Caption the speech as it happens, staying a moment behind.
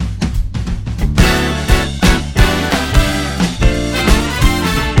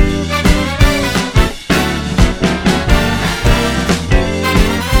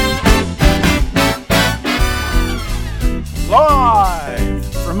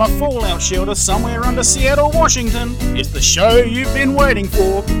from a fallout shelter somewhere under Seattle, Washington. It's the show you've been waiting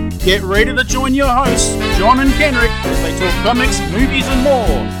for. Get ready to join your hosts, John and Kenrick, as they talk comics, movies, and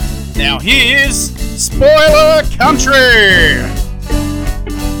more. Now here's Spoiler Country!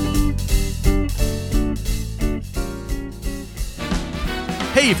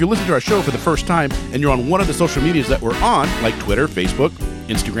 Hey, if you're listening to our show for the first time and you're on one of the social medias that we're on, like Twitter, Facebook,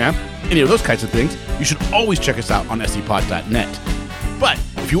 Instagram, any of those kinds of things, you should always check us out on scpod.net. But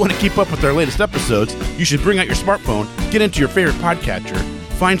if you want to keep up with our latest episodes, you should bring out your smartphone, get into your favorite podcatcher,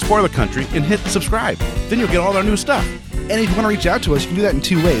 find Spoiler Country, and hit subscribe. Then you'll get all our new stuff. And if you want to reach out to us, you can do that in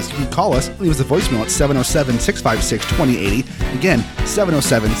two ways. You can call us, leave us a voicemail at 707-656-2080. Again,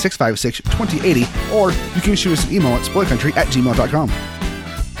 707-656-2080. Or you can shoot us an email at spoilercountry@gmail.com.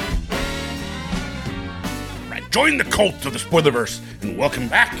 Join the cult of the Spoilerverse, and welcome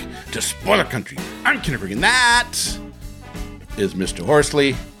back to Spoiler Country. I'm Kenrick, and that is Mr.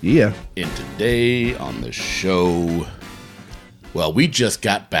 Horsley. Yeah. And today on the show, well, we just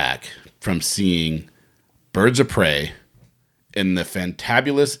got back from seeing Birds of Prey and the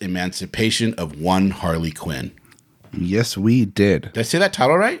fantabulous emancipation of one Harley Quinn. Yes, we did. Did I say that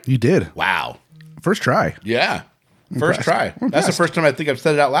title right? You did. Wow. First try. Yeah. First try. That's the first time I think I've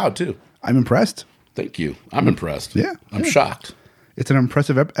said it out loud, too. I'm impressed. Thank you. I'm impressed. Yeah. I'm shocked. It's an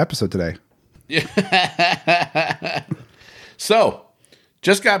impressive episode today. Yeah. So,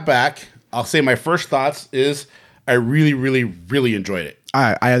 just got back. I'll say my first thoughts is I really, really, really enjoyed it.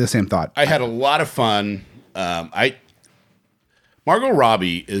 I had the same thought. I had a lot of fun. Margot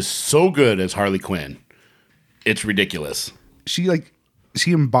Robbie is so good as Harley Quinn. It's ridiculous. She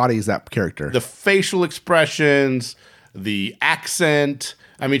embodies that character. The facial expressions, the accent.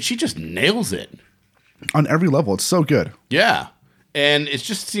 I mean, she just nails it. On every level, it's so good. Yeah. And it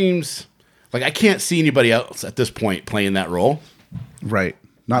just seems like I can't see anybody else at this point playing that role. Right.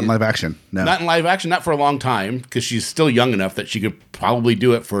 Not in live action. No. Not in live action, not for a long time, because she's still young enough that she could probably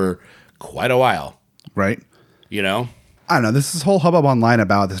do it for quite a while. Right. You know? I don't know. This whole hubbub online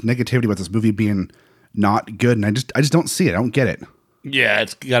about this negativity about this movie being not good, and I just don't see it. I don't get it. Yeah,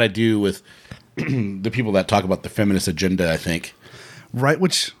 it's got to do with the people that talk about the feminist agenda, I think. Right,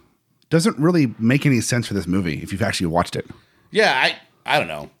 which doesn't really make any sense for this movie if you've actually watched it. Yeah, I don't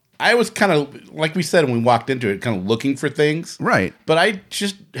know. I was kind of, like we said when we walked into it, kind of looking for things. Right. But I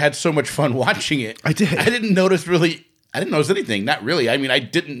just had so much fun watching it. I did. I didn't notice anything. Not really. I mean, I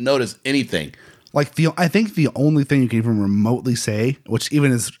didn't notice anything. Like, I think the only thing you can even remotely say, which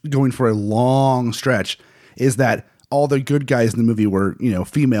even is going for a long stretch, is that all the good guys in the movie were,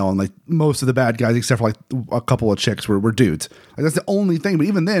 female, and like most of the bad guys, except for like a couple of chicks, were dudes. Like, that's the only thing. But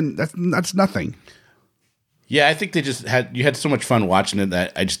even then, that's nothing. Yeah, I think you had so much fun watching it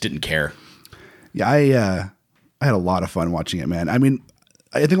that I just didn't care. Yeah, I had a lot of fun watching it, man. I mean,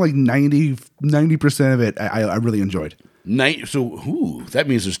 I think like 90% of it I really enjoyed. So that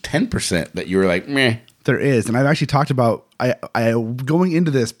means there's 10% that you were like, meh. There is, and I've actually talked about I going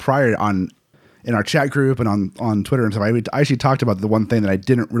into this prior in our chat group and on Twitter and stuff. I actually talked about the one thing that I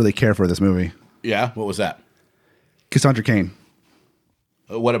didn't really care for this movie. Yeah, what was that? Cassandra Cain.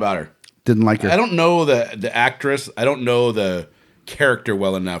 What about her? Didn't like her. I don't know the actress. I don't know the character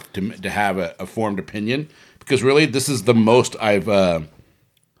well enough to have a formed opinion, because really this is the most I've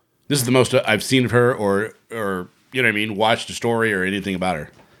seen of her, or you know what I mean, watched a story or anything about her.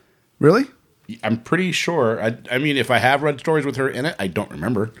 Really? I'm pretty sure. I mean, if I have read stories with her in it, I don't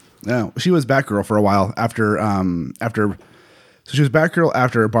remember. No, she was Batgirl for a while after so she was Batgirl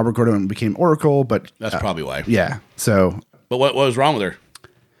after Barbara Gordon became Oracle, but that's probably why. Yeah. So, but what was wrong with her?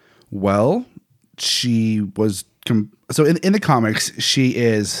 Well, she was so in the comics, she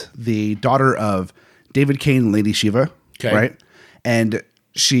is the daughter of David Cain and Lady Shiva, right? And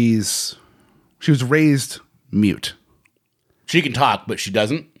she was raised mute. She can talk, but she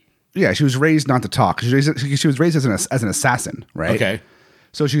doesn't. Yeah, she was raised not to talk. She was raised as an assassin, right? Okay.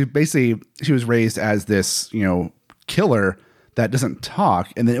 So she was raised as this, killer that doesn't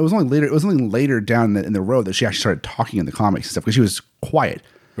talk, and then it was only later down in the road that she actually started talking in the comics and stuff, because she was quiet.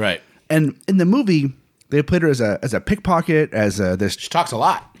 Right. And in the movie, they played her as a pickpocket, as this. She talks a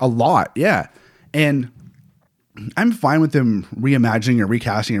lot. A lot, yeah. And I'm fine with them reimagining or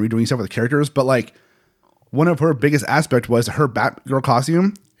recasting and redoing stuff with the characters, but like one of her biggest aspect was her Batgirl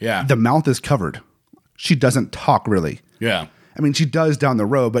costume. Yeah. The mouth is covered. She doesn't talk really. Yeah. I mean, she does down the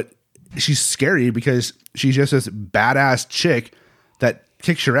road, but she's scary because she's just this badass chick that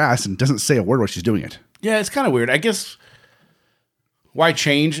kicks your ass and doesn't say a word while she's doing it. Yeah, it's kind of weird. I guess why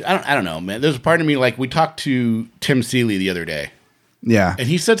change? I don't know, man. There's a part of me, like, we talked to Tim Seeley the other day. Yeah. And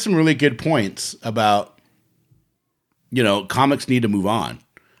he said some really good points about, comics need to move on.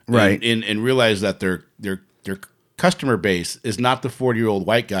 Right. And realize that their customer base is not the 40-year-old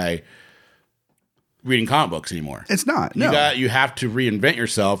white guy reading comic books anymore. It's not. No. You have to reinvent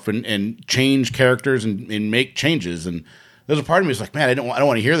yourself and change characters and make changes. And there's a part of me that's like, man, I don't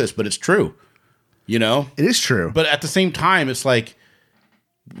want to hear this, but it's true. You know? It is true. But at the same time, it's like,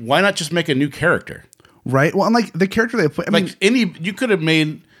 why not just make a new character? Right. Well, and like the character they put, you could have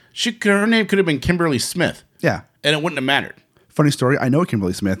made, her name could have been Kimberly Smith. Yeah. And it wouldn't have mattered. Funny story. I know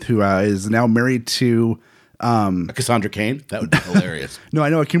Kimberly Smith, who is now married to Cassandra Cain. That would be hilarious. No, I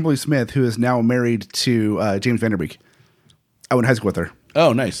know a Kimberly Smith who is now married to James Vanderbeek. I went to high school with her.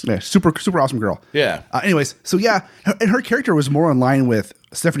 Oh, nice. Yeah, super awesome girl. Yeah. Anyways, so yeah, and her character was more in line with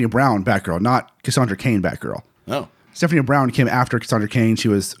Stephanie Brown Batgirl, not Cassandra Cain Batgirl. Oh. Stephanie Brown came after Cassandra Cain. She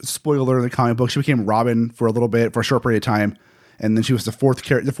was, spoiler in the comic book, she became Robin for a little bit, for a short period of time, and then she was the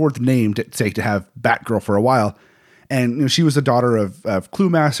fourth name to have Batgirl for a while. And you know, she was the daughter of Clue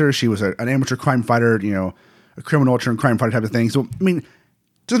Master. She was an amateur crime fighter, you know, a criminal and crime fighter type of thing. So I mean, it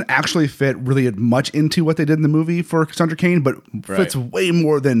doesn't actually fit really much into what they did in the movie for Cassandra Cain, but fits way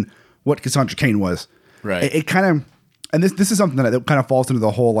more than what Cassandra Cain was. Right. It kind of, and this is something that kind of falls into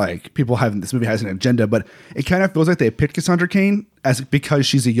the whole, like, people having, this movie has an agenda, but it kind of feels like they picked Cassandra Cain because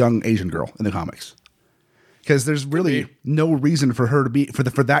she's a young Asian girl in the comics. Because there's really no reason for her to be, for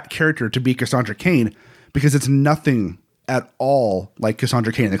that character to be Cassandra Cain, because it's nothing at all like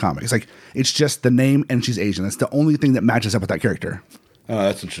Cassandra Cain in the comics. Like, it's just the name and she's Asian. That's the only thing that matches up with that character. Oh,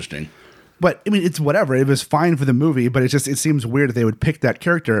 that's interesting. But I mean, it's whatever. It was fine for the movie, but it seems weird that they would pick that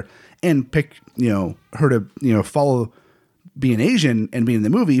character and pick, you know, her to, you know, follow being Asian and being in the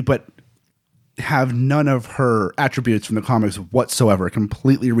movie, but have none of her attributes from the comics whatsoever,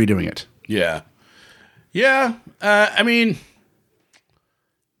 completely redoing it. Yeah. Yeah. I mean,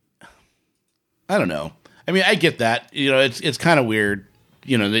 I don't know. I mean, I get that. You know, it's kind of weird.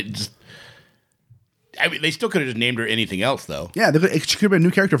 You know, they still could have just named her anything else, though. Yeah, it could have been a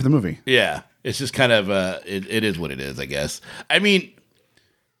new character for the movie. Yeah. It's just kind of, it is what it is, I guess. I mean,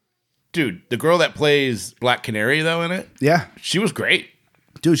 dude, the girl that plays Black Canary, though, in it, yeah, she was great.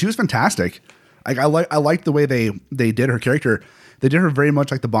 Dude, she was fantastic. Like, I like the way they did her character. They did her very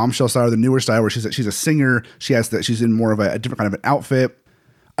much like the Bombshell style, or the newer style, where she's a singer. She's in more of a different kind of an outfit.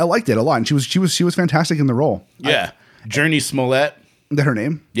 I liked it a lot, and she was fantastic in the role. Yeah, Journey Smollett. Is that her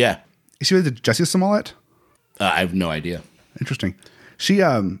name? Yeah. Is she the Jessie Smollett? I have no idea. Interesting. She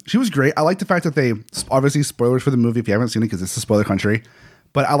was great. I like the fact that they, obviously spoilers for the movie if you haven't seen it, because it's a spoiler country.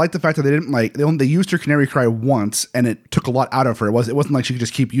 But I like the fact that they used her canary cry once, and it took a lot out of her. It wasn't like she could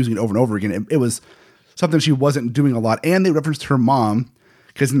just keep using it over and over again. It was something she wasn't doing a lot. And they referenced her mom,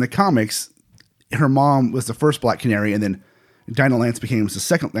 because in the comics, her mom was the first Black Canary, and then Dinah Lance became the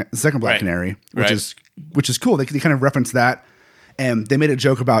second Black Canary, which is cool. They kind of referenced that, and they made a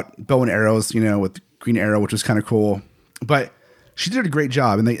joke about bow and arrows, you know, with Green Arrow, which was kind of cool. But she did a great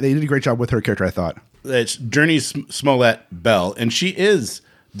job, and they did a great job with her character, I thought. It's Journey Smollett Bell, and she is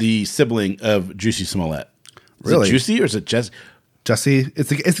the sibling of Juicy Smollett. Is it Juicy or is it Jesse? Jesse. That's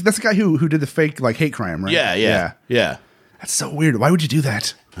the guy who did the fake, like, hate crime, right? Yeah. That's so weird. Why would you do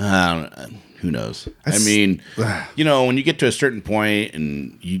that? Who knows? I mean, you know, when you get to a certain point,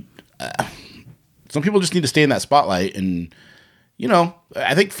 and you, some people just need to stay in that spotlight, and you know,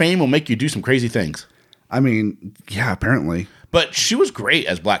 I think fame will make you do some crazy things. I mean, yeah, apparently. But she was great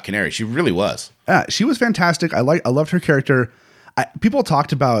as Black Canary. She really was. She was fantastic. I loved her character. People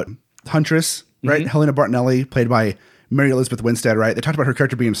talked about Huntress, right? Mm-hmm. Helena Bartonelli, played by Mary Elizabeth Winstead, right? They talked about her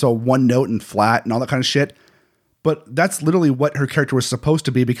character being so one note and flat and all that kind of shit. But that's literally what her character was supposed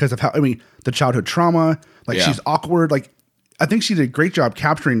to be, because of how, I mean, the childhood trauma, like, she's awkward. Like, I think she did a great job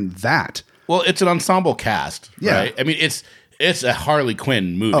capturing that. Well, it's an ensemble cast, right? I mean, it's a Harley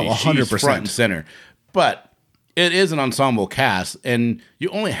Quinn movie. Oh, 100%. She's front and center. But it is an ensemble cast, and you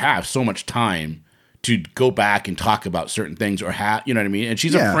only have so much time to go back and talk about certain things, or you know what I mean? And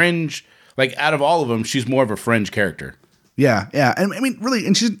she's a fringe, like, out of all of them, she's more of a fringe character. Yeah. And I mean, really,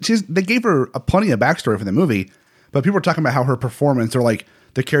 and they gave her plenty of backstory for the movie, but people were talking about how her performance, or like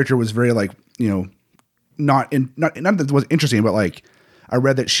the character was very, like, you know, not that it was interesting, but like, I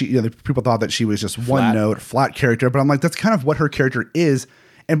read that she, you know, people thought that she was just one note, flat character, but I'm like, that's kind of what her character is.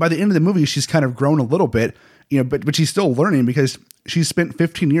 And by the end of the movie, she's kind of grown a little bit, you know, but she's still learning, because she spent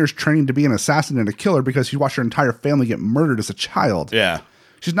 15 years training to be an assassin and a killer, because she watched her entire family get murdered as a child. Yeah.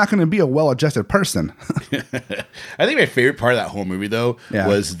 She's not going to be a well-adjusted person. I think my favorite part of that whole movie, though,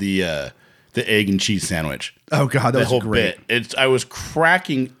 was the egg and cheese sandwich. Oh God, that was whole great. Bit. I was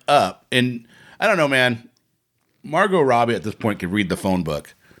cracking up, and I don't know, man. Margot Robbie at this point could read the phone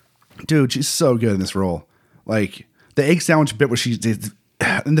book. Dude, she's so good in this role. Like, the egg sandwich bit where she did,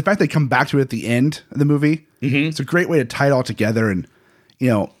 and the fact they come back to it at the end of the movie, it's a great way to tie it all together. And,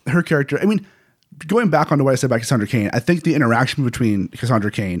 her character, I mean, going back on to what I said about Cassandra Cain, I think the interaction between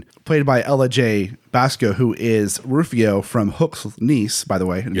Cassandra Cain, played by Ella J. Basco, who is Rufio from Hook's niece, by the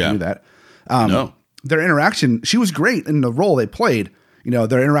way, and you knew that. No. Their interaction, she was great in the role they played.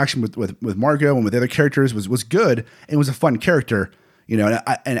 Their interaction with Margot and with the other characters was good, and was a fun character.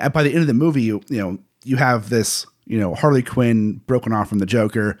 And by the end of the movie, you have this, Harley Quinn broken off from the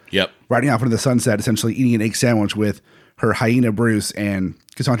Joker, riding off into the sunset, essentially eating an egg sandwich with her hyena Bruce and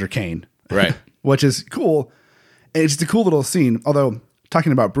Cassandra Cain, right? Which is cool. And it's just a cool little scene. Although,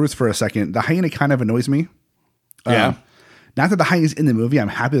 talking about Bruce for a second, the hyena kind of annoys me. Yeah. Not that the hyena's in the movie. I'm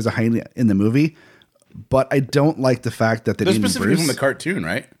happy there's a hyena in the movie. But I don't like the fact that they didn't specifically Bruce. from the cartoon,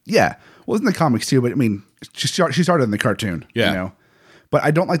 right? Yeah. Well, it's in the comics too, but I mean, she started in the cartoon. Yeah. But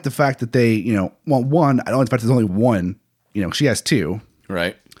I don't like the fact that they, one, I don't like the fact there's only one. She has two.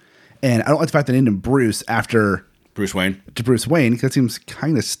 Right. And I don't like the fact they named him Bruce after Bruce Wayne. To Bruce Wayne, because that seems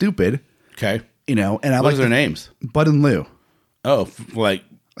kind of stupid. Okay. And I what like their names? Bud and Lou. Oh, like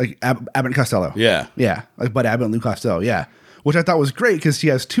Abbott and Costello. Yeah. Yeah. Like Bud Abbott and Lou Costello. Yeah. Which I thought was great because she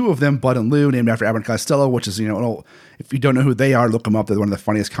has two of them, Bud and Lou, named after Abbott and Costello, which is, if you don't know who they are, look them up. They're one of the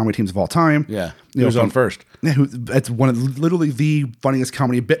funniest comedy teams of all time. Yeah. Who's on first? Yeah, it's one of literally the funniest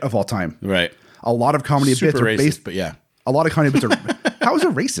comedy bit of all time. Right. A lot of comedy Super bits are racist, based. but yeah. A lot of comedy bits are. How is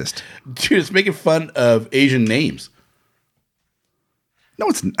it racist? Dude, it's making fun of Asian names. No,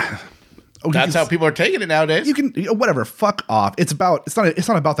 it's not. Oh, That's how people are taking it nowadays. You can whatever. Fuck off. It's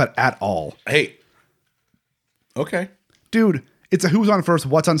not about that at all. Hey. Okay. Dude, it's a who's on first,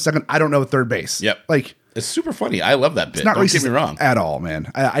 what's on second. I don't know third base. Yep. Like, it's super funny. I love that bit. it's not Don't racist get me wrong. at all,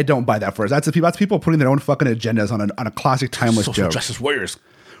 man. I don't buy that for us. That's people putting their own fucking agendas on a classic timeless Social joke. justice warriors.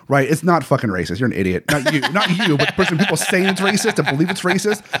 Right? It's not fucking racist. You're an idiot. Not you, but the person people saying it's racist and believe it's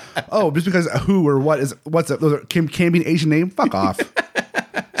racist. Oh, just because who or what's those can be an Asian name? Fuck off.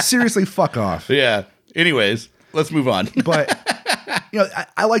 Seriously, fuck off. Yeah. Anyways, let's move on. But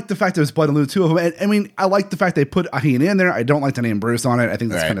I like the fact there's Bud and Lou, two of them. And, I mean, I like the fact they put Aheen in there. I don't like the name Bruce on it. I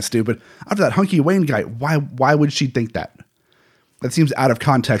think that's kind of stupid. After that hunky Wayne guy, why would she think that? That seems out of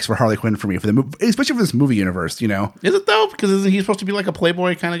context for Harley Quinn for me, especially for this movie universe. Is it though? Because isn't he supposed to be like a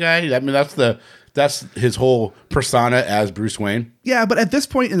playboy kind of guy? I mean, that's his whole persona as Bruce Wayne. Yeah, but at this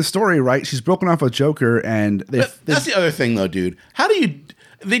point in the story, right? She's broken off with Joker, and that's the other thing, though, dude. How do you?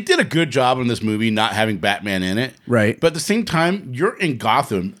 They did a good job in this movie not having Batman in it, right? But at the same time, you're in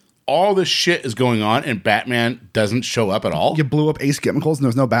Gotham. All this shit is going on, and Batman doesn't show up at all. You blew up Ace Chemicals, and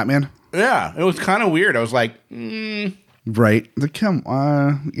there's no Batman. Yeah, it was kind of weird. I was like, right? Like, come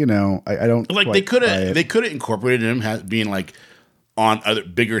on, I don't like. They could have incorporated him being like on other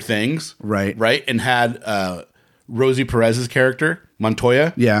bigger things, right, and had Rosie Perez's character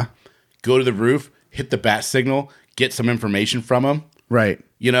Montoya, go to the roof, hit the bat signal, get some information from him, right,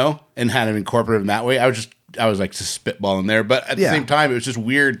 and had him incorporated in that way. I was like just spitballing there, but at the same time, it was just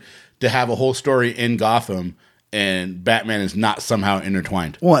weird to have a whole story in Gotham and Batman is not somehow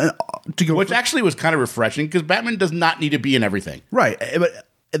intertwined. Well, which actually was kind of refreshing because Batman does not need to be in everything, right? But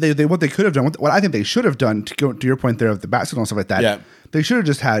what they could have done, what I think they should have done, to go to your point there of the bat signal and stuff like that, they should have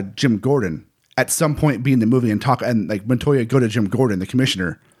just had Jim Gordon at some point be in the movie and talk, and like Montoya go to Jim Gordon, the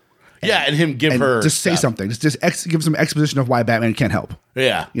commissioner. And him give her just say something, give some exposition of why Batman can't help.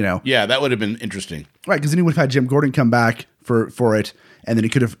 Yeah, that would have been interesting, right? Because then he would have had Jim Gordon come back for it, and then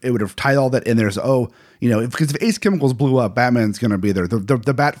it would have tied all that in there. So because if Ace Chemicals blew up, Batman's going to be there.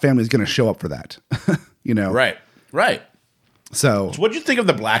 The Bat family is going to show up for that. Right. So what'd you think of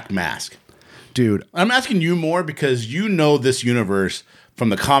the Black Mask, dude? I'm asking you more because you know this universe from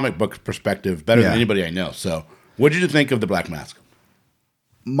the comic book perspective better than anybody I know. So what did you think of the Black Mask?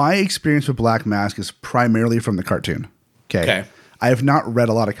 My experience with Black Mask is primarily from the cartoon. Okay. I have not read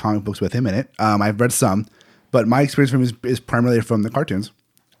a lot of comic books with him in it. I've read some, but my experience from him is primarily from the cartoons.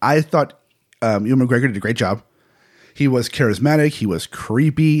 I thought Ewan McGregor did a great job. He was charismatic. He was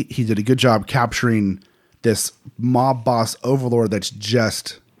creepy. He did a good job capturing this mob boss overlord that's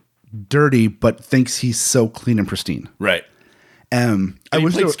just dirty, but thinks he's so clean and pristine. Right. He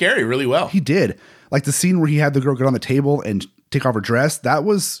played scary really well. He did. Like the scene where he had the girl get on the table and take off her dress. That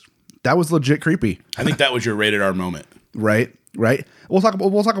was legit creepy. I think that was your rated R moment. Right. We'll talk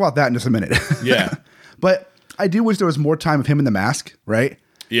about that in just a minute. Yeah. But I do wish there was more time of him in the mask. Right.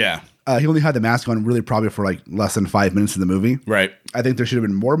 Yeah. He only had the mask on really probably for like less than 5 minutes of the movie. Right. I think there should have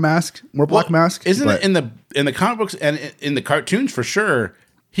been more Black Mask. Isn't it in the comic books and in the cartoons for sure?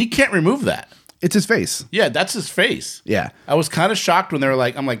 He can't remove that. It's his face. Yeah, that's his face. Yeah. I was kind of shocked when they were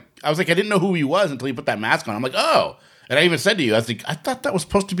like, I didn't know who he was until he put that mask on. I'm like, oh. And I even said to you, I was like, I thought that was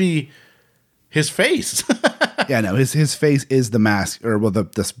supposed to be his face. Yeah, no, his face is the mask, or well,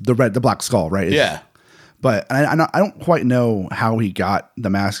 the black skull, right? Yeah. But I don't quite know how he got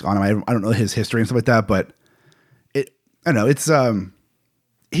the mask on him. I don't know his history and stuff like that. But I don't know. It's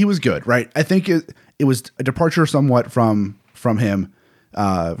he was good, right? I think it was a departure somewhat from him,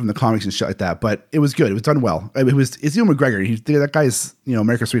 from the comics and shit like that. But it was good. It was done well. I mean, it's Ewan McGregor. That guy's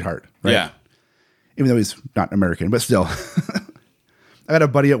America's sweetheart, right? Yeah. Even though he's not American, but still. I got a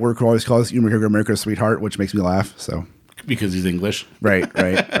buddy at work who always calls Ewan McGregor America's sweetheart, which makes me laugh. So because he's English, right.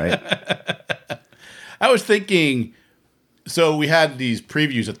 I was thinking, so we had these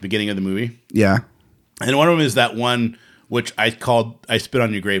previews at the beginning of the movie. Yeah. And one of them is that one which I called I Spit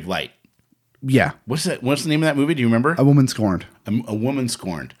on Your Grave Light. Yeah. What's the name of that movie? Do you remember? A Woman Scorned. A Woman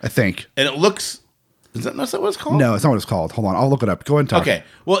Scorned. I think. And it looks, is that what it's called? No, it's not what it's called. Hold on. I'll look it up. Go ahead and talk. Okay.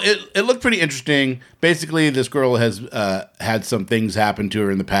 Well, it looked pretty interesting. Basically, this girl has had some things happen to her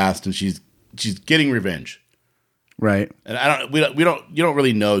in the past, and she's getting revenge. Right. And you don't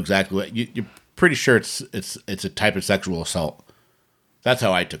really know exactly what you're pretty sure it's a type of sexual assault. That's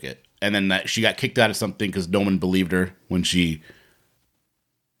how I took it. And then she got kicked out of something because no one believed her when she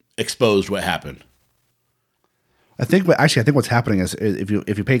exposed what happened. I think what's happening is if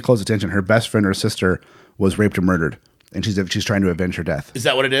you pay close attention, her best friend or sister was raped or murdered, and she's trying to avenge her death. Is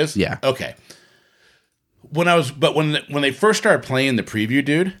that what it is? Yeah. Okay. When they first started playing the preview,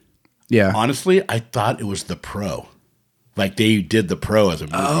 dude. Yeah. Honestly, I thought it was The Pro. Like they did The Pro as a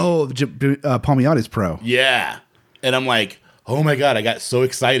movie. Oh, Palmiotti's Pro. Yeah. And I'm like, oh my God, I got so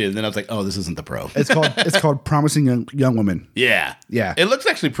excited. And then I was like, oh, this isn't The Pro. It's called Promising Young Woman. Yeah. Yeah. It looks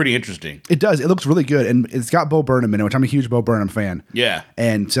actually pretty interesting. It does. It looks really good. And it's got Bo Burnham in it, which I'm a huge Bo Burnham fan. Yeah.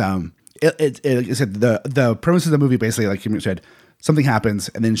 And like I said, the premise of the movie, basically, like you said, something happens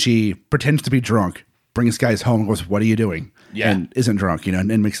and then she pretends to be drunk, brings guys home and goes, what are you doing? Yeah. And isn't drunk,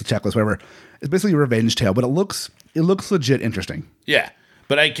 and makes a checklist, whatever. It's basically a revenge tale, but it looks legit interesting. Yeah.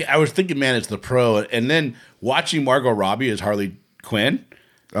 But I was thinking, man, it's The Pro. And then watching Margot Robbie as Harley Quinn,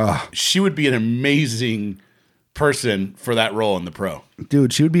 she would be an amazing person for that role in The Pro.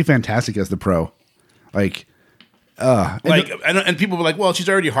 Dude, she would be fantastic as the Pro. And people were like, well, she's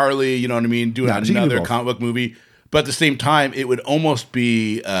already Harley, you know what I mean, doing another comic book movie. But at the same time, it would almost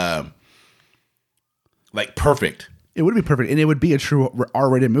be perfect. It would be perfect, and it would be a true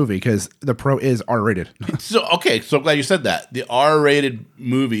R-rated movie because The Pro is R-rated. So I'm glad you said that. The R-rated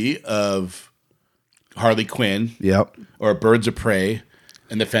movie of Harley Quinn, yep, or Birds of Prey,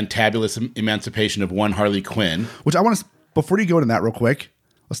 and the fantabulous emancipation of one Harley Quinn. Which I want to, before you go into that real quick,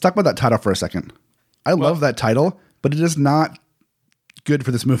 let's talk about that title for a second. I love that title, but it is not good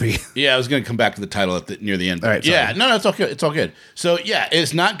for this movie. Yeah, I was going to come back to the title near the end. All right, yeah, no, it's all good. It's all good. So yeah,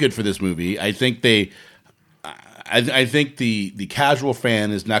 it's not good for this movie. I think I think the casual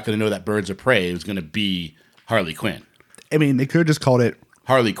fan is not going to know that Birds of Prey is going to be Harley Quinn. I mean, they could have just called it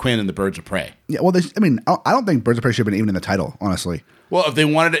Harley Quinn and the Birds of Prey. Yeah, well, I don't think Birds of Prey should have been even in the title, honestly. Well, if they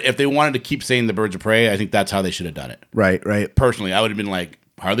wanted to keep saying the Birds of Prey, I think that's how they should have done it. Right. Personally, I would have been like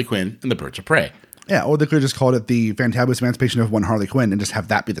Harley Quinn and the Birds of Prey. Yeah, or they could have just called it the Fantabulous Emancipation of One Harley Quinn and just have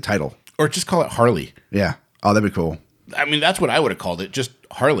that be the title. Or just call it Harley. Yeah. Oh, that'd be cool. I mean, that's what I would have called it, just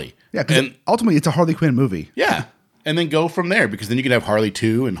Harley. Yeah, because ultimately it's a Harley Quinn movie. Yeah. And then go from there, because then you could have Harley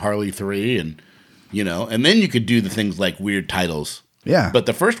 2 and Harley 3 and then you could do the things like weird titles. Yeah. But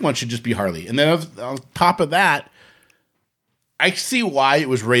the first one should just be Harley. And then on top of that, I see why it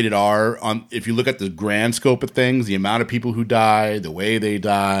was rated R if you look at the grand scope of things, the amount of people who die, the way they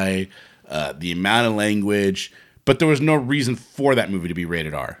die, the amount of language, but there was no reason for that movie to be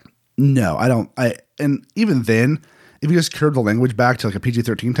rated R. No, I don't. And even then, if you just curve the language back to like a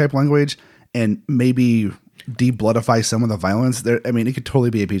PG-13 type language and maybe de-bloodify some of the violence, it could totally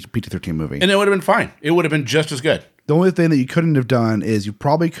be a PG-13 movie. And it would have been fine. It would have been just as good. The only thing that you couldn't have done is you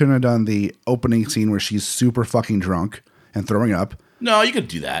probably couldn't have done the opening scene where she's super fucking drunk and throwing up. No, you could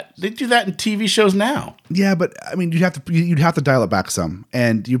do that. They do that in TV shows now. Yeah, but you'd have to dial it back some,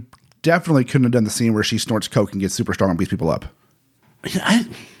 and you definitely couldn't have done the scene where she snorts coke and gets super strong and beats people up.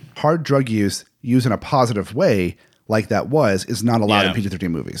 Hard drug use used in a positive way, like that is not allowed in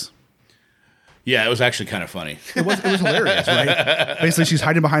PG-13 movies. Yeah, it was actually kind of funny. It was hilarious, right? Basically, she's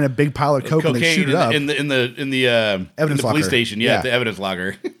hiding behind a big pile of coke and they shoot it up in the police station. Yeah, the evidence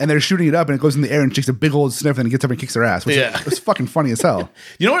locker. And they're shooting it up, and it goes in the air and takes a big old sniff, and it gets up and kicks their ass. Which is fucking funny as hell.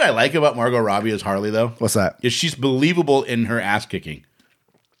 You know what I like about Margot Robbie as Harley, though? What's that? Is she's believable in her ass kicking.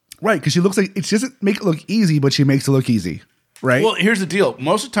 Right, because she looks like it doesn't make it look easy, but she makes it look easy. Right. Well, here's the deal.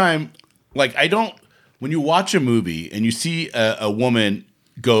 Most of the time, when you watch a movie and you see a woman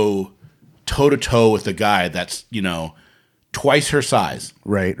go toe to toe with a guy that's, twice her size.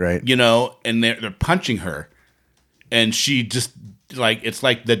 Right. You know, and they're punching her, and she just like it's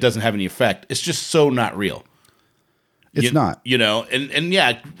like that doesn't have any effect. It's just so not real. It's not. You know, and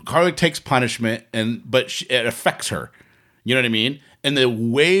yeah, Harley takes punishment, but it affects her. You know what I mean? And the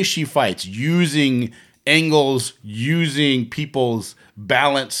way she fights, using angles, using people's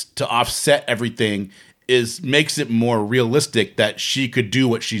balance to offset everything, makes it more realistic that she could do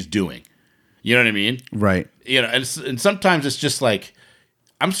what she's doing. You know what I mean? Right. You know, and sometimes it's just like,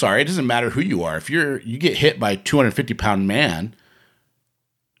 I'm sorry, it doesn't matter who you are. If you get hit by a 250-pound man,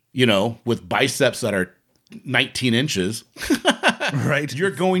 you know, with biceps that are 19 inches, right, you're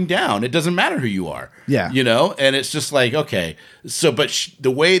going down. It doesn't matter who you are. Yeah. You know, and it's just like, okay. So, but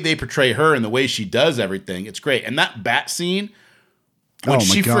the way they portray her and the way she does everything, it's great. And that bat scene, when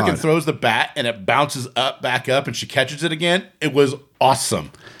she freaking throws the bat and it bounces back up and she catches it again, it was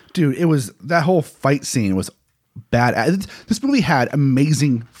awesome. Dude, that whole fight scene was bad. This movie had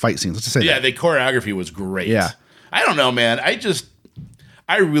amazing fight scenes. Let's just say that. The choreography was great. Yeah. I don't know, man.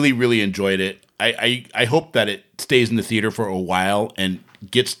 I really, really enjoyed it. I hope that it stays in the theater for a while and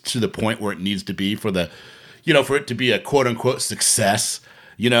gets to the point where it needs to be for it to be a quote unquote success,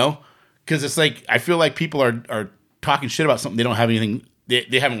 you know? Because it's like, I feel like people are talking shit about something they don't have anything,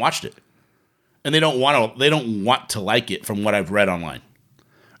 they haven't watched it. And they don't want to like it from what I've read online.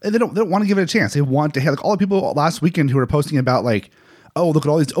 And they don't want to give it a chance. They want to have like all the people last weekend who were posting about like, oh, look at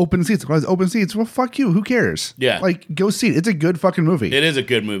all these open seats. Look at all these open seats. Well, fuck you. Who cares? Yeah. Like, go see it. It's a good fucking movie. It is a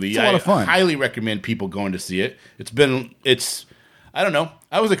good movie. It's a lot of fun. I highly recommend people going to see it. I don't know.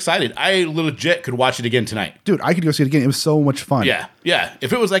 I was excited. I legit could watch it again tonight. Dude, I could go see it again. It was so much fun. Yeah. Yeah.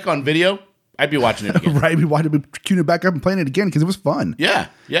 If it was like on video, I'd be watching it again. Right. We'd be queuing it back up and playing it again because it was fun. Yeah.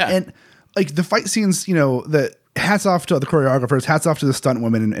 Yeah. And like the fight scenes, you know, hats off to the choreographers, hats off to the stunt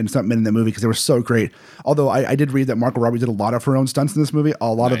women and stuntmen in the movie because they were so great. Although I did read that Margot Robbie did a lot of her own stunts in this movie,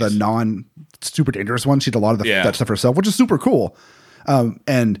 a lot of the non-super dangerous ones. She did a lot of that stuff herself, which is super cool.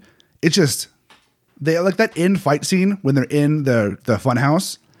 And it's just, they like that end fight scene when they're in the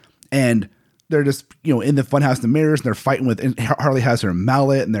funhouse and they're just, you know, in the funhouse in the mirrors and they're fighting with, and Harley has her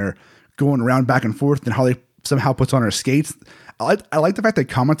mallet and they're going around back and forth and Harley somehow puts on her skates. I like the fact they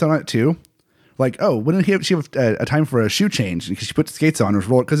comment on it too. Like, oh, when did she have a time for a shoe change? Because she put skates on.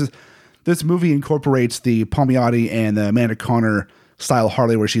 Because this movie incorporates the Palmiotti and the Amanda Conner style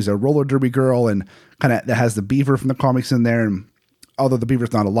Harley, where she's a roller derby girl and kind of that has the beaver from the comics in there. And although the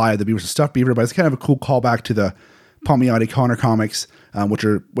beaver's not alive, the beaver's a stuffed beaver, but it's kind of a cool callback to the Palmiotti Conner comics,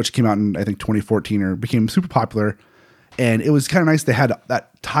 which came out in I think 2014 or became super popular. And it was kind of nice they had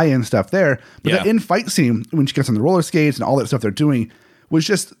that tie-in stuff there. But the in-fight scene when she gets on the roller skates and all that stuff they're doing was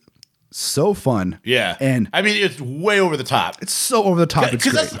just so fun. Yeah. And I mean, it's way over the top. It's so over the top.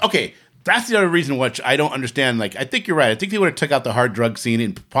 Because that's the other reason which I don't understand. Like, I think you're right. I think they would have took out the hard drug scene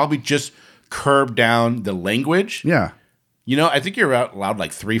and probably just curbed down the language. Yeah. You know, I think you're allowed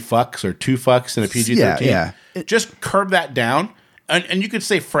like 3 fucks or 2 fucks in a PG-13. Yeah. Just curb that down. And you could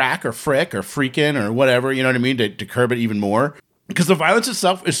say frack or frick or freaking or whatever, you know what I mean, to curb it even more. Because the violence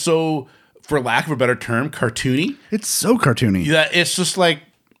itself is so, for lack of a better term, cartoony. It's so cartoony. Yeah, it's just like,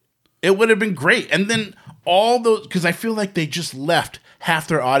 it would have been great. And then all those, because I feel like they just left half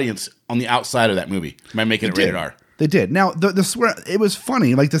their audience on the outside of that movie by making it rated R. They did. Now the swear, it was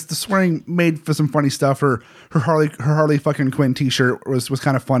funny. Like the swearing made for some funny stuff. Her Harley fucking Quinn t-shirt was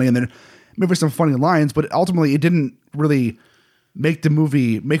kind of funny, and then made for some funny lines. But ultimately, it didn't really make the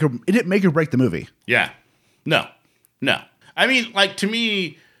movie it didn't make or break the movie. Yeah, no. I mean, like to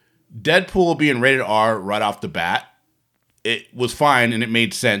me, Deadpool being rated R right off the bat, it was fine and it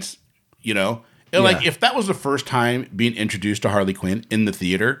made sense. You know, and like if that was the first time being introduced to Harley Quinn in the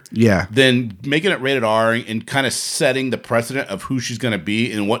theater, then making it rated R and kind of setting the precedent of who she's going to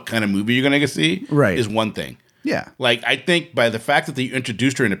be and what kind of movie you're going to see, is one thing. Yeah, like I think by the fact that they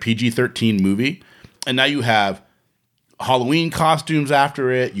introduced her in a PG-13 movie, and now you have Halloween costumes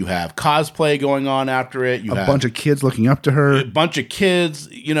after it, you have cosplay going on after it, you have a bunch of kids looking up to her, a bunch of kids.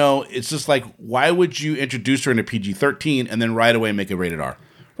 You know, it's just like, why would you introduce her in a PG-13 and then right away make it rated R?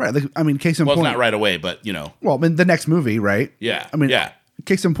 Right. Like, I mean, case in point. Well, it's not right away, but, you know. Well, I mean, the next movie, right? Yeah. I mean,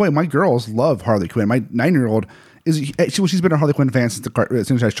 case in point, my girls love Harley Quinn. My 9-year-old, she's been a Harley Quinn fan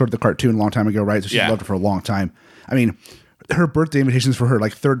since I showed the cartoon a long time ago, right? So she's loved her for a long time. I mean, her birthday invitations for her,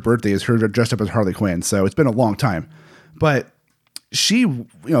 like, 3rd birthday is her dressed up as Harley Quinn. So it's been a long time. But she,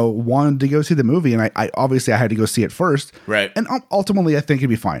 wanted to go see the movie, and I obviously I had to go see it first. Right. And ultimately, I think it'd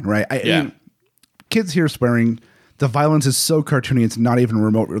be fine, right? I mean, kids hear swearing. The violence is so cartoony, it's not even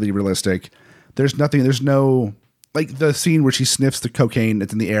remotely realistic. There's no, like the scene where she sniffs the cocaine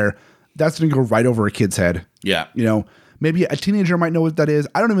that's in the air, that's going to go right over a kid's head. Yeah. You know, maybe a teenager might know what that is.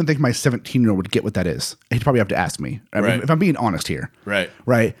 I don't even think my 17-year-old would get what that is. He'd probably have to ask me. I mean, if I'm being honest here. Right.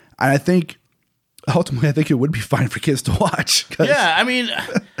 Right. And I think ultimately, I think it would be fine for kids to watch. Yeah. I mean,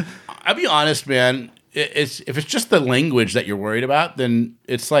 I'll be honest, man. If it's just the language that you're worried about, then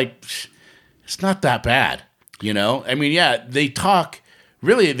it's like, it's not that bad. You know? I mean, yeah, they talk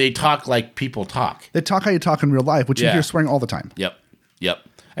like people talk. They talk how you talk in real life, which you hear swearing all the time. Yep.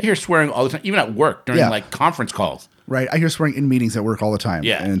 I hear swearing all the time, even at work during like conference calls. Right. I hear swearing in meetings at work all the time.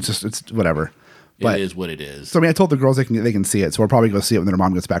 Yeah. And it's whatever. But, it is what it is. So, I mean, I told the girls they can see it. So we'll probably go see it when their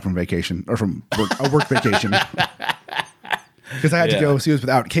mom gets back from vacation or from a work vacation. Because I had to go see it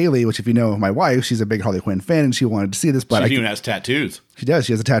without Kaylee, which if you know my wife, she's a big Harley Quinn fan and she wanted to see this. But she even has tattoos. She does.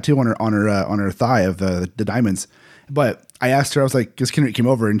 She has a tattoo on her thigh of the diamonds. But I asked her, I was like, because Kendrick came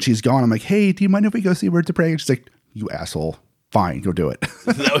over and she's gone. I'm like, hey, do you mind if we go see Birds of Prey? And she's like, you asshole. Fine, go do it.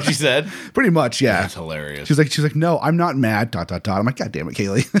 Is that what she said? Pretty much, yeah. That's hilarious. She's like, no, I'm not mad. ... I'm like, God damn it,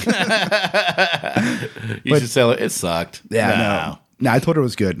 Kaylee. You should sell it. It sucked. Yeah, no. I told her it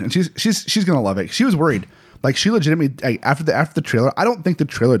was good, and she's gonna love it. She was worried. Like she legitimately after the trailer. I don't think the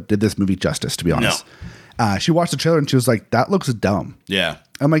trailer did this movie justice, to be honest. No. She watched the trailer and she was like, that looks dumb. Yeah.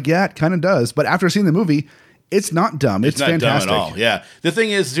 I'm like, yeah, it kind of does. But after seeing the movie, it's not dumb. It's not fantastic. Dumb at all. Yeah. The thing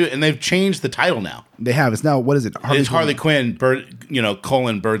is, dude, and they've changed the title now. They have. It's now, what is it? Harley Quinn,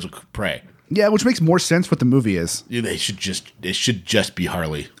 Birds of Prey. Yeah, which makes more sense what the movie is. Yeah, it should just be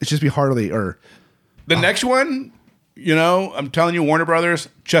Harley. It should just be Harley or the next one. I'm telling you, Warner Brothers,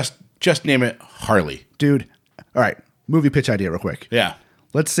 just name it Harley, dude. All right, movie pitch idea, real quick. Yeah,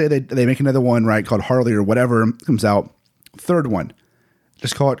 let's say they make another one, right, called Harley or whatever comes out. Third one,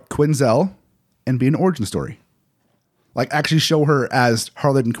 just call it Quinzel and be an origin story. Like actually show her as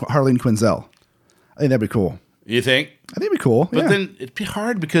Harley and Quinzel. I think that'd be cool. You think? I think it'd be cool. But then it'd be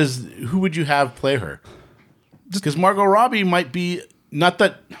hard because who would you have play her? Because Margot Robbie might be not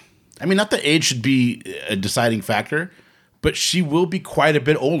that age should be a deciding factor, but she will be quite a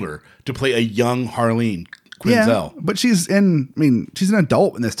bit older to play a young Harleen Quinzel. Yeah, but she's an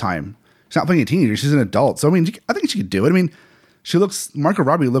adult in this time. She's not playing a teenager. She's an adult. So, I mean, I think she could do it. I mean, Margot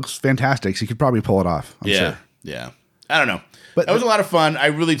Robbie looks fantastic. She could probably pull it off. I'm sure. Yeah. I don't know. But that was a lot of fun. I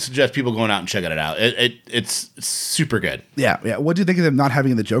really suggest people going out and checking it out. It's super good. Yeah. What do you think of them not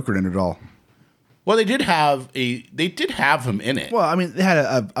having the Joker in it at all? Well, they did have him in it. Well, I mean, they had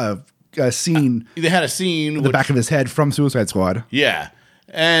a scene. They had a scene in the back of his head from Suicide Squad. Yeah,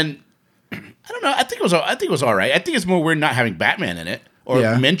 and I don't know. I think it was all right. I think it's more weird not having Batman in it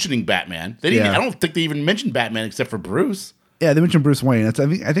or mentioning Batman. They didn't. I don't think they even mentioned Batman except for Bruce. Yeah, they mentioned Bruce Wayne. I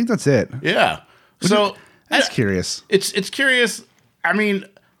think that's it. Yeah. So that's curious. It's curious. I mean,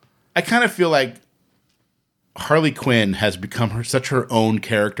 I kind of feel like Harley Quinn has become such her own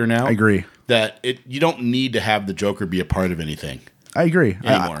character now. I agree. That you don't need to have the Joker be a part of anything. I agree.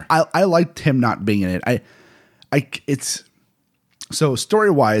 Anymore. I liked him not being in it. It's so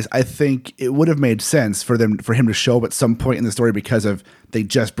story-wise, I think it would have made sense for him to show up at some point in the story because of they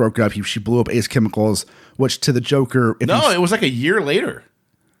just broke up. She blew up Ace Chemicals, which to the Joker. It was like a year later.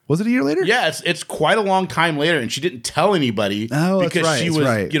 Was it a year later? Yeah, it's quite a long time later, and she didn't tell anybody because she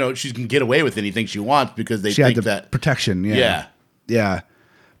was, she can get away with anything she wants because they think that protection. Yeah.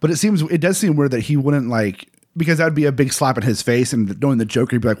 But it does seem weird that he wouldn't because that would be a big slap in his face, and knowing the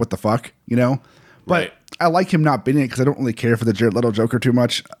Joker, he'd be like, "What the fuck," But right. I like him not being in it because I don't really care for the Jared Leto Joker too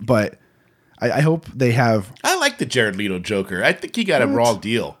much. But I hope they have. I like the Jared Leto Joker. I think he got a raw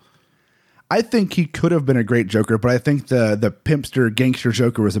deal. I think he could have been a great Joker, but I think the pimpster gangster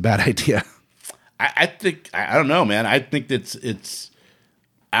Joker was a bad idea. I think I don't know, man. I think it's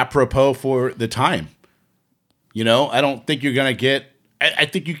apropos for the time. I don't think you're gonna get. I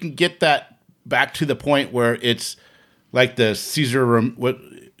think you can get that back to the point where it's like the Cesar Romero.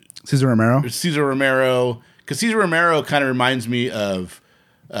 Cesar Romero, because Cesar Romero kind of reminds me of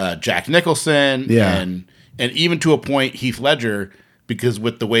Jack Nicholson, and even to a point Heath Ledger, because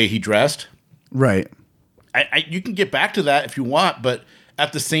with the way he dressed. Right. You can get back to that if you want, but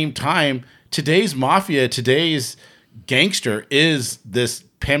at the same time, today's mafia, today's gangster is this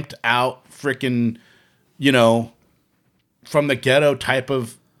pimped out freaking, from the ghetto type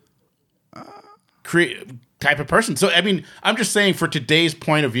of person. So, I mean, I'm just saying for today's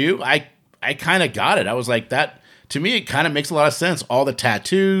point of view, I kind of got it. I was like, that, to me, it kind of makes a lot of sense. All the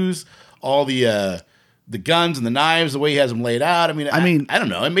tattoos, all the guns and the knives, the way he has them laid out. I mean, I don't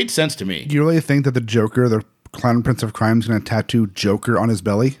know. It made sense to me. Do you really think that the Joker, the Clown Prince of Crime, is going to tattoo Joker on his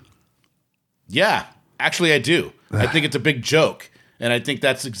belly? Yeah, actually, I do. I think it's a big joke, and I think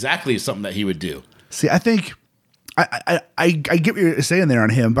that's exactly something that he would do. See, I think I get what you're saying there on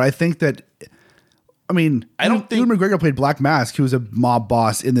him, but I think that I mean, I don't think Ewan McGregor played Black Mask, who was a mob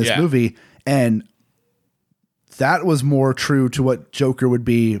boss in this movie, and that was more true to what Joker would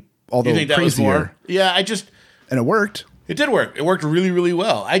be, although you think that crazier. was more? Yeah, and it worked. It did work. It worked really, really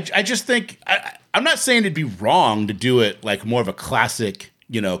well. I just think I'm not saying it'd be wrong to do it like more of a classic,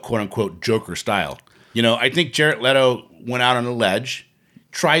 quote unquote Joker style. I think Jared Leto went out on a ledge,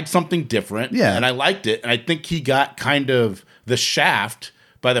 tried something different, and I liked it. And I think he got kind of the shaft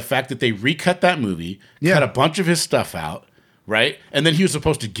by the fact that they recut that movie, cut a bunch of his stuff out, right? And then he was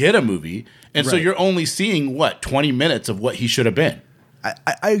supposed to get a movie. And so you're only seeing, 20 minutes of what he should have been.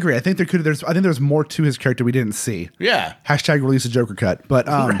 I agree. I think there's more to his character we didn't see. Yeah. Hashtag release the Joker cut. But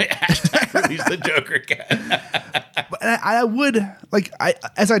Hashtag release the Joker cut. But I would,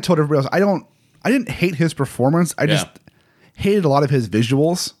 as I told everybody else, I didn't hate his performance. I just hated a lot of his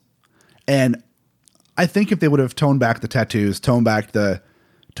visuals. And I think if they would have toned back the tattoos, toned back the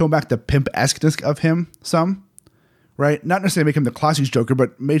pimp-esqueness of him some, right? Not necessarily make him the classic Joker,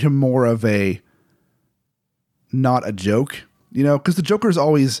 but made him more of not a joke, because the Joker is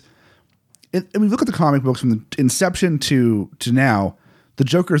always, I mean, look at the comic books from the inception to now, the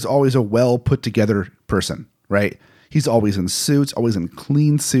Joker is always a well put together person, right? He's always in suits, always in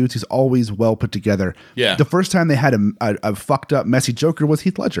clean suits. He's always well put together. Yeah. The first time they had a fucked up, messy Joker was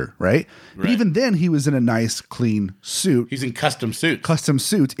Heath Ledger, right? But even then, he was in a nice, clean suit. He's in custom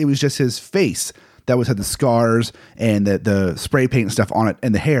suits. It was just his face that had the scars and the spray paint and stuff on it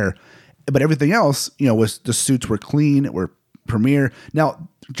and the hair. But everything else, was the suits were clean, were premier. Now,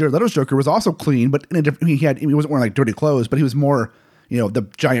 Jared Leto's Joker was also clean, but in a different, he wasn't wearing dirty clothes, but he was more, the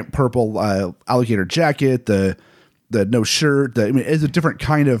giant purple alligator jacket, the no shirt. It's a different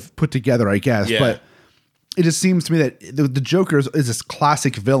kind of put together, I guess. Yeah. But it just seems to me that the Joker is this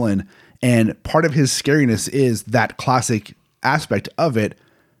classic villain, and part of his scariness is that classic aspect of it,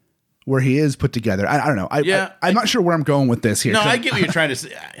 where he is put together. I don't know. I'm not sure where I'm going with this here. No, I get what you're trying to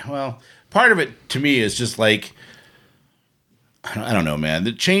say. Well, part of it to me is just like, I don't know, man.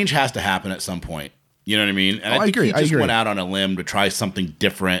 The change has to happen at some point. You know what I mean? And I think he just went out on a limb to try something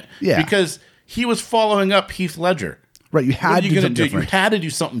different. Yeah. Because he was following up Heath Ledger. Right. You had to do something different. You had to do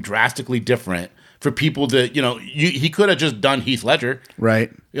something drastically different for people to, he could have just done Heath Ledger.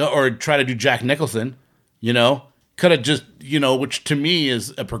 Right. Or try to do Jack Nicholson, Could have just, which to me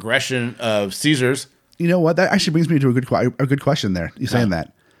is a progression of Caesar's. You know what? That actually brings me to a good question there. You saying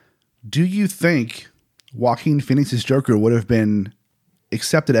that. Do you think Joaquin Phoenix's Joker would have been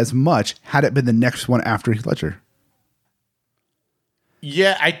accepted as much had it been the next one after Heath Ledger?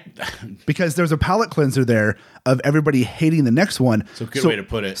 Yeah, because there's a palate cleanser there of everybody hating the next one. So good way to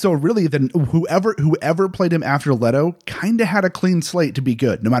put it. So really, then whoever played him after Leto kind of had a clean slate to be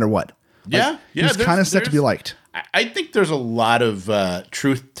good, no matter what. He was kind of set to be liked. I think there's a lot of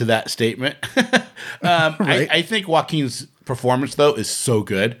truth to that statement. Right. I think Joaquin's performance though is so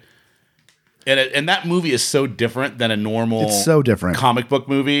good, and that movie is so different than a normal. It's so different comic book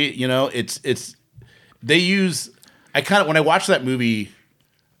movie. It's they use. When I watched that movie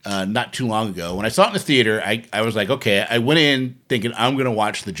not too long ago, when I saw it in the theater, I was like, okay, I went in thinking I'm going to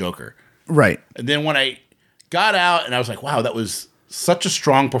watch The Joker. Right. And then when I got out and I was like, wow, that was such a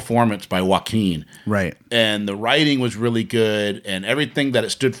strong performance by Joaquin. Right. And the writing was really good and everything that it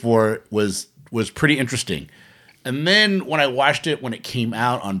stood for was pretty interesting. And then when I watched it when it came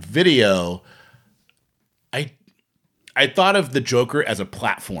out on video, I thought of The Joker as a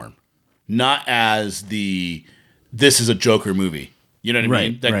platform, not as this is a Joker movie. You know what I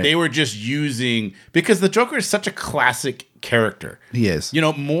mean? Like they were just using, because the Joker is such a classic character. He is.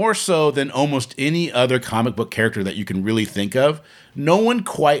 More so than almost any other comic book character that you can really think of. No one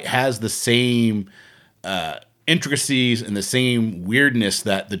quite has the same intricacies and the same weirdness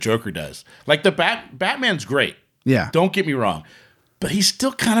that the Joker does. Like the Batman's great. Yeah. Don't get me wrong. But he's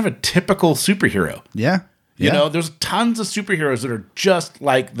still kind of a typical superhero. Yeah. There's tons of superheroes that are just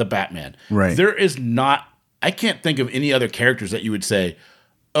like the Batman. Right. There is not, I can't think of any other characters that you would say,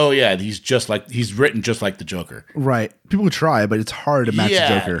 oh yeah, he's written just like the Joker. Right. People try, but it's hard to match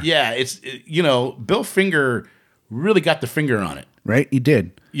the Joker. Yeah. Bill Finger really got the finger on it. Right. He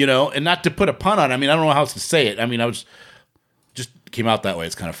did. And not to put a pun on, I don't know how else to say it. I was just came out that way.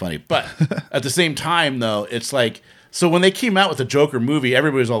 It's kind of funny. But at the same time though, it's like, so when they came out with the Joker movie,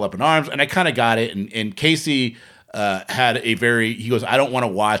 everybody was all up in arms and I kind of got it. And Casey had he goes, I don't want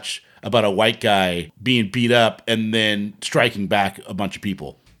to watch about a white guy being beat up and then striking back a bunch of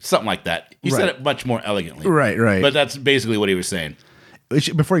people. Something like that. He said it much more elegantly. Right. But that's basically what he was saying.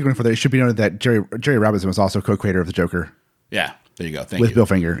 Before you go any further, it should be noted that Jerry Robinson was also co-creator of The Joker. Yeah, there you go. Thank you. With Bill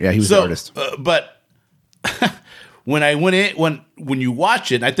Finger. Yeah, he was the artist. But when I went in, when you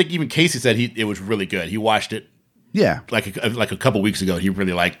watch it, and I think even Casey said it was really good. He watched it like a couple weeks ago. He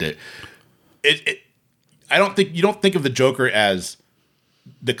really liked it. I don't think you don't think of the Joker as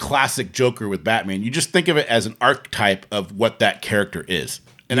the classic Joker with Batman. You just think of it as an archetype of what that character is.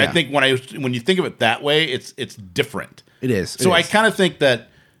 And I think when you think of it that way, it's different. It is. So I kind of think that,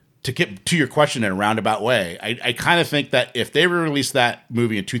 to get to your question in a roundabout way, I kind of think that if they released that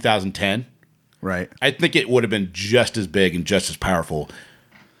movie in 2010, right, I think it would have been just as big and just as powerful.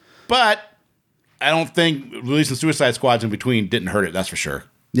 But I don't think releasing Suicide Squads in between didn't hurt it. That's for sure.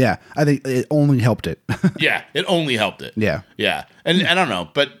 Yeah, I think it only helped it. Yeah, it only helped it. Yeah. And I don't know,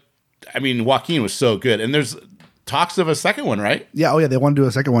 but I mean, Joaquin was so good, and there's talks of a second one, right? Yeah. Oh yeah, they want to do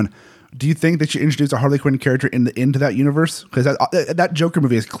a second one. Do you think they should introduce a Harley Quinn character into that universe? Because that Joker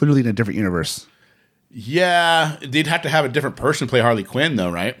movie is clearly in a different universe. Yeah, they'd have to have a different person play Harley Quinn,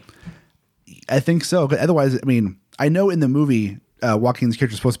 though, right? I think so. But otherwise, I mean, I know in the movie, Joaquin's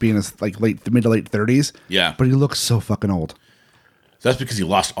character is supposed to be in his like mid to late 30s. Yeah, but he looks so fucking old. That's because he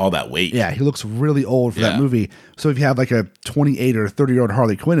lost all that weight. Yeah, he looks really old for that movie. So if you have like a 28 or 30-year-old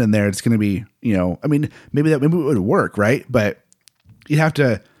Harley Quinn in there, it's going to be, I mean, maybe it would work, right? But you'd have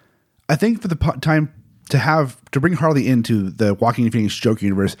to, I think for the time to bring Harley into the Joaquin Phoenix Joker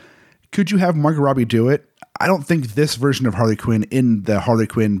universe, could you have Margot Robbie do it? I don't think this version of Harley Quinn in the Harley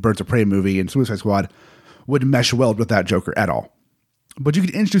Quinn Birds of Prey movie and Suicide Squad would mesh well with that Joker at all. But you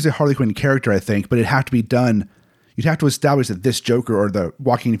could introduce a Harley Quinn character, I think, but it'd have to be done. You'd have to establish that this Joker or the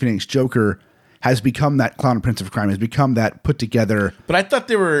Joaquin Phoenix Joker has become that clown prince of crime, has become that put together. But I thought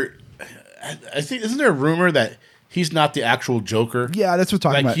I think, isn't there a rumor that he's not the actual Joker? Yeah, that's what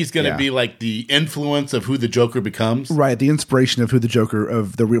I'm talking about. Like he's going to be like the influence of who the Joker becomes. Right. The inspiration of who the Joker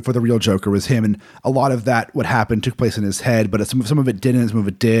for the real Joker was him. And a lot of that, what happened, took place in his head, but some of it didn't, some of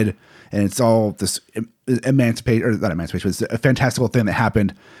it did. And it's all this not emancipation, it's a fantastical thing that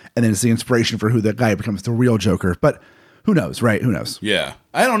happened. And then it's the inspiration for who the guy becomes the real Joker. But who knows, right? Who knows? Yeah.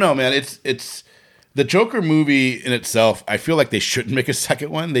 I don't know, man. It's the Joker movie in itself. I feel like they shouldn't make a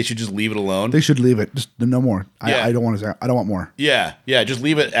second one. They should just leave it alone. They should leave it. Just no more. Yeah. I don't want more. Yeah. Yeah. Just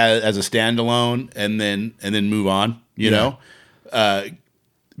leave it as a standalone and then move on, you know?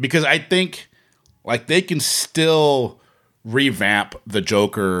 Because I think like they can still revamp the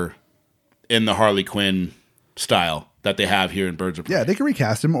Joker in the Harley Quinn style that they have here in Birds of Prey. Yeah, they can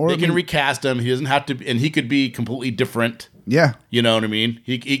recast him. Or they can recast him. He doesn't have to, and he could be completely different. Yeah, you know what I mean.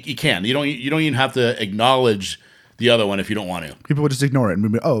 He can. You don't even have to acknowledge the other one if you don't want to. People would just ignore it and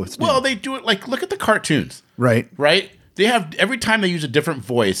be, it's new. Well, they do it like look at the cartoons. Right. They have every time they use a different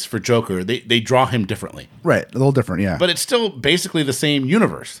voice for Joker, they draw him differently. Right, a little different. Yeah, but it's still basically the same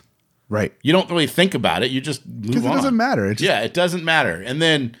universe. Right. You don't really think about it. You just move on. Because it doesn't matter. It doesn't matter. And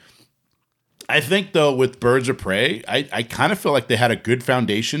then I think, though, with Birds of Prey, I kind of feel like they had a good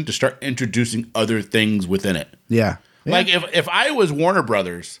foundation to start introducing other things within it. Yeah. Like, if I was Warner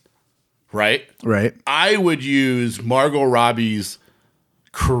Brothers, right? Right. I would use Margot Robbie's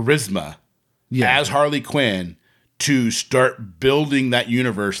charisma as Harley Quinn to start building that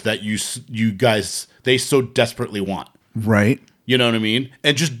universe that you guys, they so desperately want. Right. You know what I mean?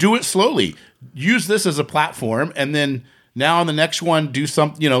 And just do it slowly. Use this as a platform, and then now on the next one, do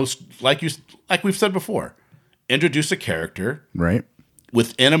something, like we've said before, introduce a character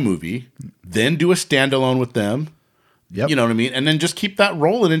within a movie, then do a standalone with them. Yep. You know what I mean? And then just keep that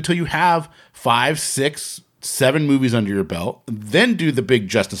rolling until you have 5, 6, 7 movies under your belt. Then do the big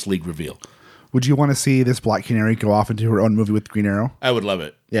Justice League reveal. Would you want to see this Black Canary go off into her own movie with Green Arrow? I would love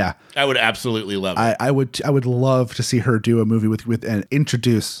it. Yeah. I would absolutely love it. I would love to see her do a movie with and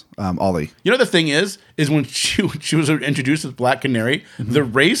introduce Ollie. You know, the thing is when she was introduced as Black Canary, the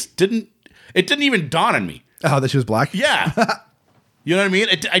race didn't even dawn on me. Oh, that she was black? Yeah. You know what I mean?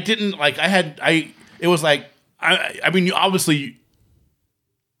 It was like, I mean, you obviously,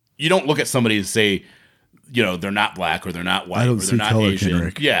 you don't look at somebody and say, they're not black or they're not white or they're not Asian.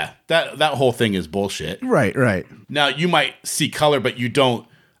 Kendrick. Yeah, that whole thing is bullshit. Right. Now, you might see color, but it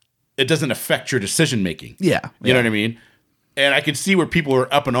doesn't affect your decition making. Yeah. You know what I mean? And I could see where people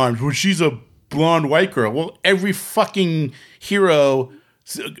are up in arms. Well, she's a blonde white girl. Well, every fucking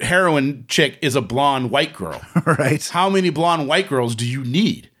heroine chick is a blonde white girl. Right. How many blonde white girls do you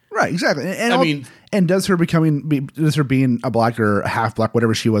need? Right, exactly. And does her being a black or a half black,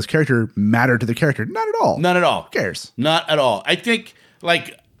 whatever she was, character matter to the character? Not at all. Not at all. Who cares? Not at all. I think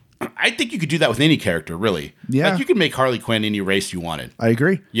you could do that with any character, really. Yeah. Like, you could make Harley Quinn any race you wanted. I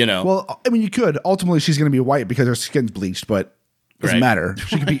agree. Well, I mean, you could. Ultimately, she's going to be white because her skin's bleached, but it doesn't matter.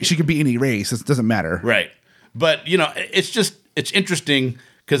 She could be any race. It doesn't matter. Right. But, it's interesting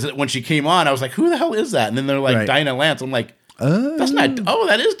Because when she came on, I was like, who the hell is that? And then they're like, Dinah Lance. I'm like, that's not,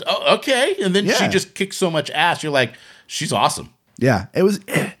 that is, okay. And then she just kicks so much ass. You're like, she's awesome. Yeah, it was,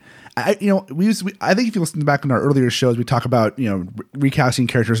 I think if you listen back in our earlier shows, we talk about, recasting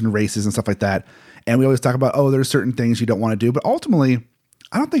characters and races and stuff like that. And we always talk about, there's certain things you don't want to do. But ultimately,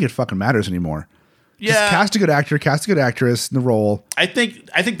 I don't think it fucking matters anymore. Yeah. Just cast a good actor, cast a good actress in the role. I think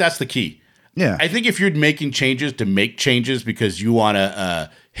that's the key. Yeah. I think if you're making changes to make changes because you want to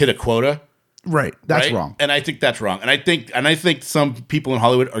hit a quota, right? That's wrong. And I think that's wrong. And I think some people in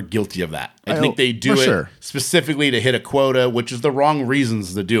Hollywood are guilty of that. I think they do it specifically to hit a quota, which is the wrong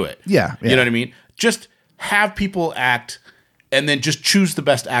reasons to do it. Yeah. You know what I mean? Just have people act, and then just choose the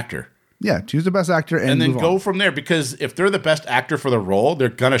best actor. Yeah, choose the best actor and then go from there. Because if they're the best actor for the role, they're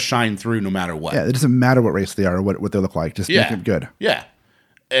gonna shine through no matter what. Yeah, it doesn't matter what race they are or what they look like. Just make it good. Yeah.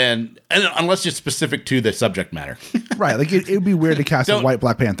 And unless it's specific to the subject matter. Right. Like it would be weird to cast a white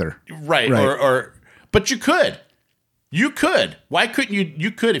Black Panther. Right. But you could. Why couldn't you?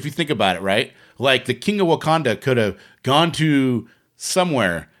 You could if you think about it, right? Like the King of Wakanda could have gone to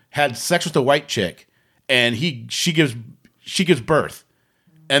somewhere, had sex with a white chick, and she gives birth.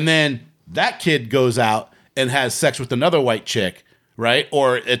 And then that kid goes out and has sex with another white chick, right?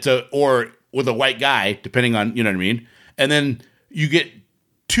 Or with a white guy, depending on, you know what I mean? And then you get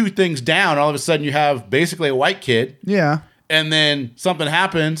two things down, all of a sudden you have basically a white kid. Yeah. And then something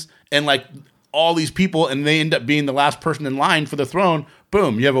happens and like all these people, and they end up being the last person in line for the throne.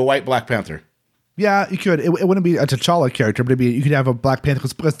 Boom, you have a white Black Panther. Yeah, you could. It wouldn't be a T'Challa character, but you could have a Black Panther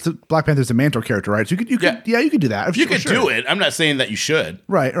because Black Panther's a mantle character, right? So you could do that. You could do it. I'm not saying that you should.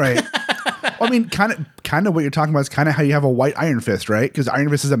 Right. Well, I mean, kind of what you're talking about is kind of how you have a white Iron Fist, right? Because Iron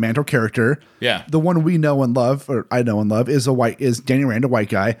Fist is a mantle character. Yeah. The one we know and love, or I know and love, is Danny Rand, a white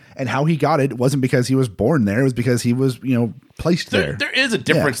guy, and how he got it wasn't because he was born there; it was because he was, placed there. There is a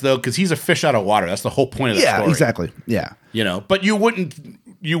difference though, because he's a fish out of water. That's the whole point of the story. Yeah, exactly. Yeah. But you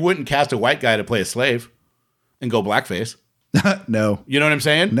wouldn't cast a white guy to play a slave and go blackface. No. You know what I'm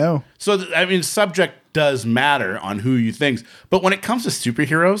saying? No. So subject does matter on who you think, but when it comes to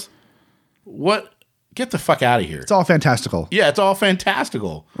superheroes, get the fuck out of here. It's all fantastical. Yeah, it's all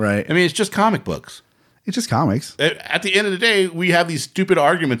fantastical. Right. It's just comic books. It's just comics. At the end of the day, we have these stupid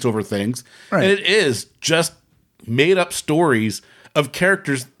arguments over things, and it is just made up stories of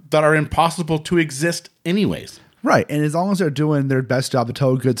characters that are impossible to exist anyways. Right. And as long as they're doing their best job to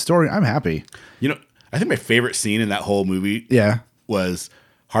tell a good story, I'm happy. I think my favorite scene in that whole movie was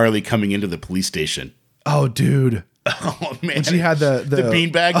Harley coming into the police station. Oh, dude. Oh, man. When she had the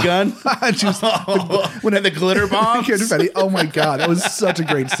beanbag gun. When had the glitter bombs. Oh, my God. That was such a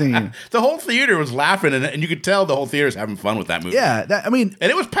great scene. The whole theater was laughing, and you could tell the whole theater was having fun with that movie. Yeah. And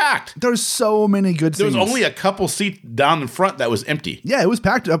it was packed. There's so many good scenes. There was only a couple seats down the front that was empty. Yeah, it was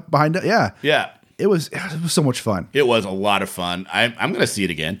packed up behind it. Yeah. Yeah. It was so much fun. It was a lot of fun. I'm going to see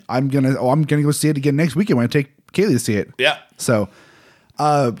it again. I'm gonna go see it again next weekend when I take Kaylee to see it. Yeah. So,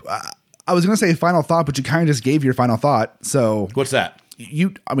 I was gonna say final thought, but you kind of just gave your final thought. So what's that?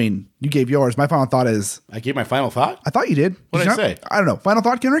 You gave yours. My final thought is I gave my final thought. I thought you did. What did I say? I don't know. Final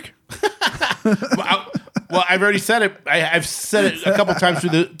thought, Kendrick. Well, I've already said it. I've said it a couple times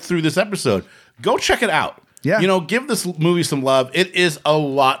through this episode. Go check it out. Yeah. Give this movie some love. It is a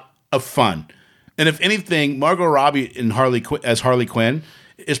lot of fun. And if anything, Margot Robbie as Harley Quinn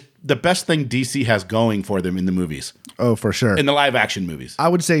is the best thing DC has going for them in the movies. Oh, for sure. In the live action movies. I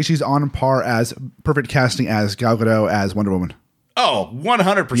would say she's on par as perfect casting as Gal Gadot as Wonder Woman. Oh,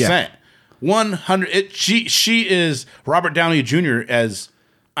 100%. Yeah. 100. She is Robert Downey Jr. as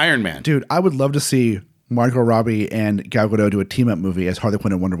Iron Man. Dude, I would love to see Margot Robbie and Gal Gadot do a team-up movie as Harley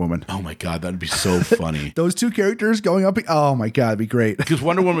Quinn and Wonder Woman. Oh my God, that'd be so funny. Those two characters going up. Oh my God, it'd be great. Because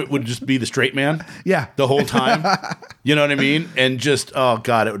Wonder Woman would just be the straight man. Yeah. The whole time. You know what I mean? And just, oh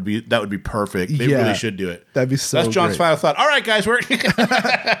God, that would be perfect. They really should do it. That'd be so That's John's final thought. All right, guys, we're...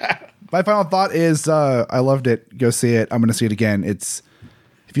 My final thought is I loved it. Go see it. I'm going to see it again. If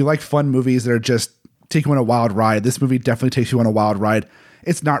you like fun movies that are just take you on a wild ride, this movie definitely takes you on a wild ride.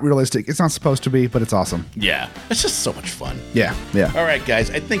 It's not realistic. It's not supposed to be, but it's awesome. Yeah. It's just so much fun. Yeah. Yeah. All right,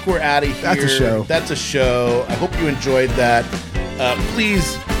 guys. I think we're out of here. That's a show. I hope you enjoyed that.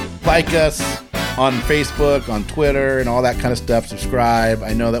 Please like us on Facebook, on Twitter, and all that kind of stuff. Subscribe.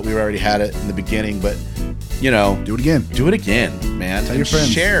 I know that we already had it in the beginning, but, do it again. Do it again, man. Tell your friends.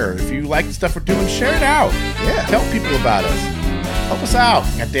 Share. If you like the stuff we're doing, share it out. Yeah. Tell people about us. Help us out.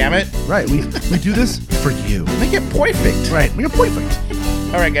 God damn it. Right. We do this for you. Make it perfect. Right. Make it perfect.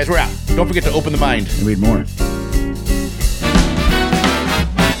 All right, guys, we're out. Don't forget to open the mind And read more.